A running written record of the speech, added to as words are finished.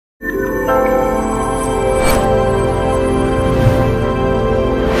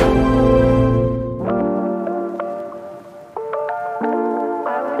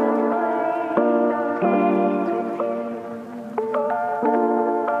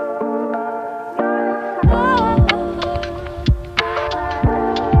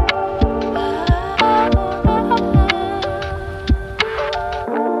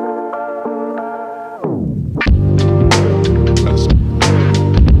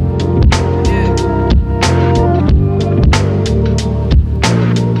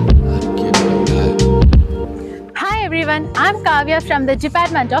Bharathiyar from the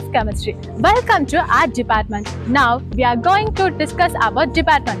Department of Chemistry. Welcome to our department. Now we are going to discuss about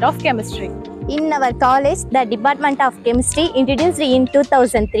Department of Chemistry. In our college, the Department of Chemistry introduced in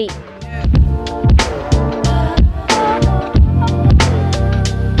 2003.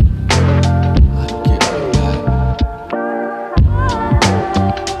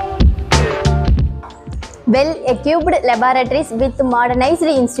 Well-equipped laboratories with modernized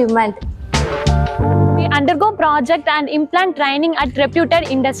instruments. We undergo project and implant training at reputed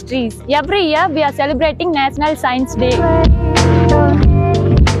industries. Every year we are celebrating National Science Day.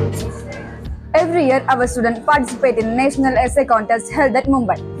 Every year, our students participate in national essay contest held at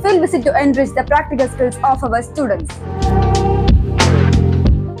Mumbai. Field visit to enrich the practical skills of our students.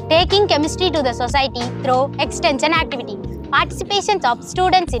 Taking chemistry to the society through extension activity. Participations of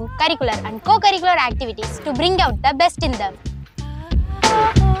students in curricular and co-curricular activities to bring out the best in them.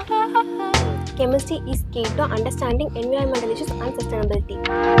 Chemistry is key to understanding environmental issues and sustainability.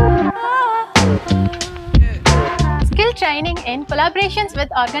 Skill training in collaborations with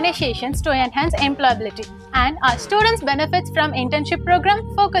organizations to enhance employability. And our students benefits from internship program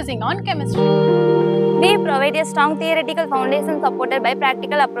focusing on chemistry. We provide a strong theoretical foundation supported by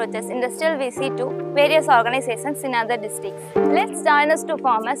practical approaches. Industrial visit to various organizations in other districts. Let's join us to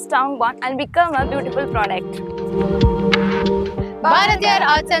form a strong bond and become a beautiful product. Bharathiyar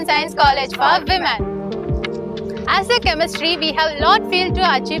Arts and Science College for Women. As a chemistry, we have lot field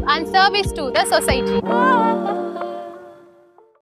to achieve and service to the society.